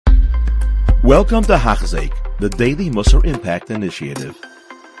Welcome to Hachzik, the Daily Musar Impact Initiative.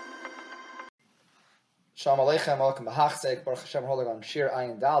 Shalom Aleichem, welcome to Hachzik. Baruch Hashem, holding on Shir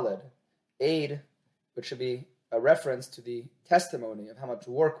Ayin Daled, aid, which should be a reference to the testimony of how much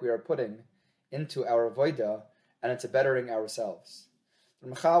work we are putting into our avodah and into bettering ourselves. The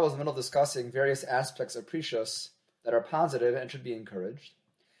Ramchal was in the middle of discussing various aspects of Prishus that are positive and should be encouraged.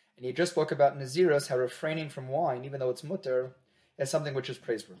 And he just spoke about Naziros, how refraining from wine, even though it's mutter, is something which is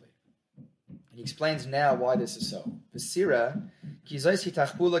praiseworthy. And he explains now why this is so. This is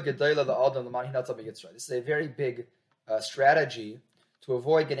a very big strategy to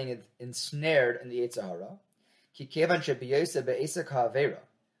avoid getting ensnared in the Yetzer Hara.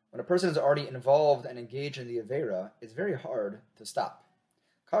 When a person is already involved and engaged in the Avera, it's very hard to stop.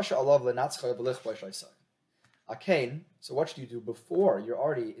 So what should you do before you're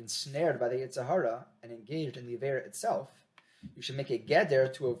already ensnared by the Yetzer Hara and engaged in the Avera itself? You should make a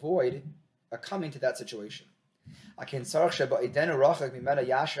geder to avoid coming to that situation. If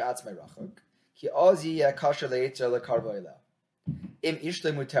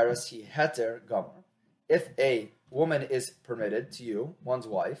a woman is permitted to you, one's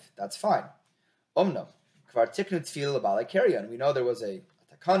wife, that's fine. We know there was a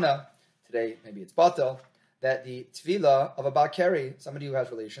takana, today maybe it's batel, that the tefillah of a bakeri, somebody who has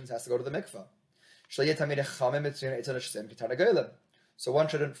relations, has to go to the mikveh. So one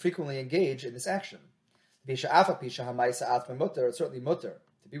shouldn't frequently engage in this action. It's certainly mutter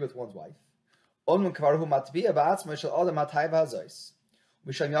to be with one's wife. But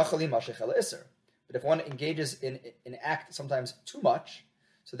if one engages in an act sometimes too much,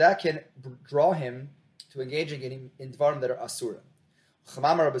 so that can draw him to engaging in dvarim that are asurim.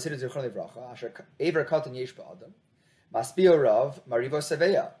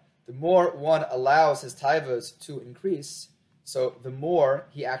 The more one allows his taivas to increase, so the more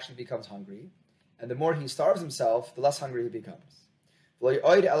he actually becomes hungry, and the more he starves himself, the less hungry he becomes. Even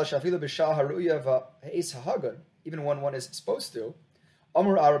when one is supposed to, and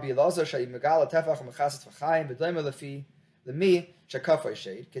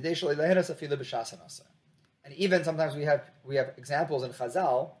even sometimes we have examples in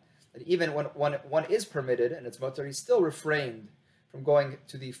Chazal that even when one is permitted and it's mutter, he's still refrained from going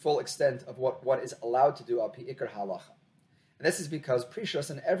to the full extent of what one is allowed to do al pi ikar halacha. And this is because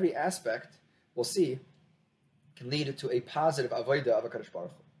Prishus in every aspect, we'll see, can lead to a positive avodah of HaKadosh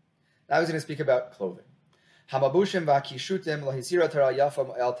Baruch Hu. Now he's going to speak about clothing. Hamabushim v'akishutim lahizira Torah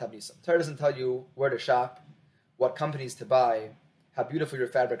yafam el tabnisam. Torah doesn't tell you where to shop, what companies to buy, how beautiful your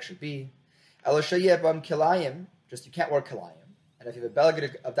fabric should be. Eloshayebam kilayim, just you can't wear kilayim. And if you have a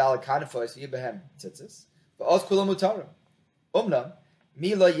belagid of dalad kanafos, yibehem tzitzis. V'oz kulam mutarim. Umnam,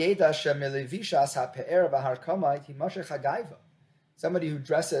 somebody who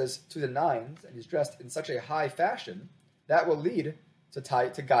dresses to the nines and is dressed in such a high fashion, that will lead to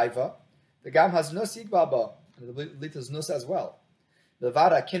gaiva. The gam has nus yigbaba, and it will lead to nus as well.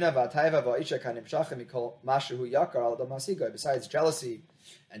 Besides jealousy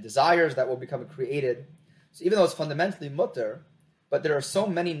and desires that will become created. So even though it's fundamentally mutter, but there are so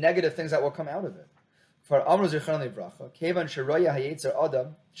many negative things that will come out of it. For Amr Zichron Livracha, Kevan Sheroya Hayetzer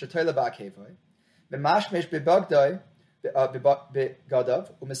Adam, Shetoila Ba'Kevoi, B'mashmesh B'Bagdoi,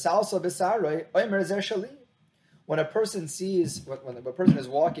 B'Gadav, U'Misalsa B'Saroi, Oimer Zer Shali. When a person sees, when a person is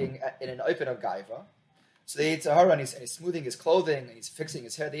walking in an open of Gaiva, so the Yetzer Hara, and he's smoothing his clothing, and he's fixing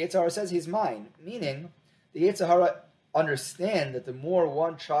his hair, the Yetzer Hara says he's mine, meaning the Yetzer Hara understand that the more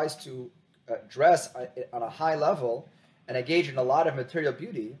one tries to dress on a high level and engage in a lot of material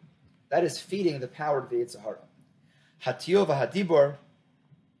beauty, that is feeding the power of the Yetzer Hara. Hatio v'hadibor,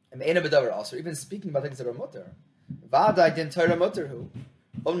 me'ena b'davar also, even speaking about things that are mutter. V'adai din Torah mutterhu,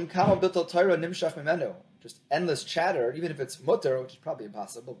 kama b'tel Torah nimshach mimenu. Just endless chatter, even if it's mutter, which is probably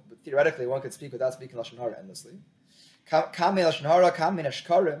impossible, but theoretically one could speak without speaking Lashon Hara endlessly. Kam min Lashon Hara, kam min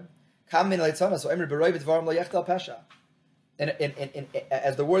ashkarim, kam min leitzana, so emri b'roi b'dvarim lo yechtel pesha. And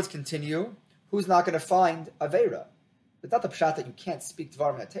as the words continue, who's not going to find Avera? It's not the pshat that you can't speak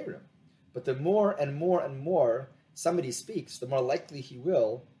Dvarim HaTeirim. But the more and more and more somebody speaks, the more likely he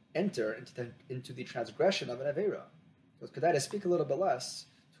will enter into the transgression of an Avera. So Kedai speak a little bit less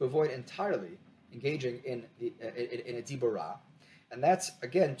to avoid entirely engaging in a Dibura. And that's,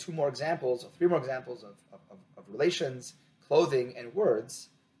 again, three more examples of relations, clothing, and words,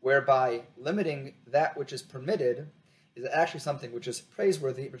 whereby limiting that which is permitted is actually something which is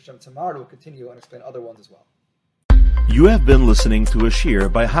praiseworthy, which tomorrow will continue and explain other ones as well. You have been listening to a shir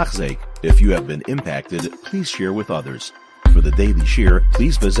by Hachzik. If you have been impacted, please share with others. For the daily shir,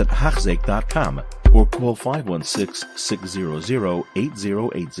 please visit Hachzik.com or call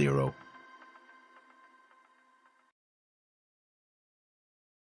 516-600-8080.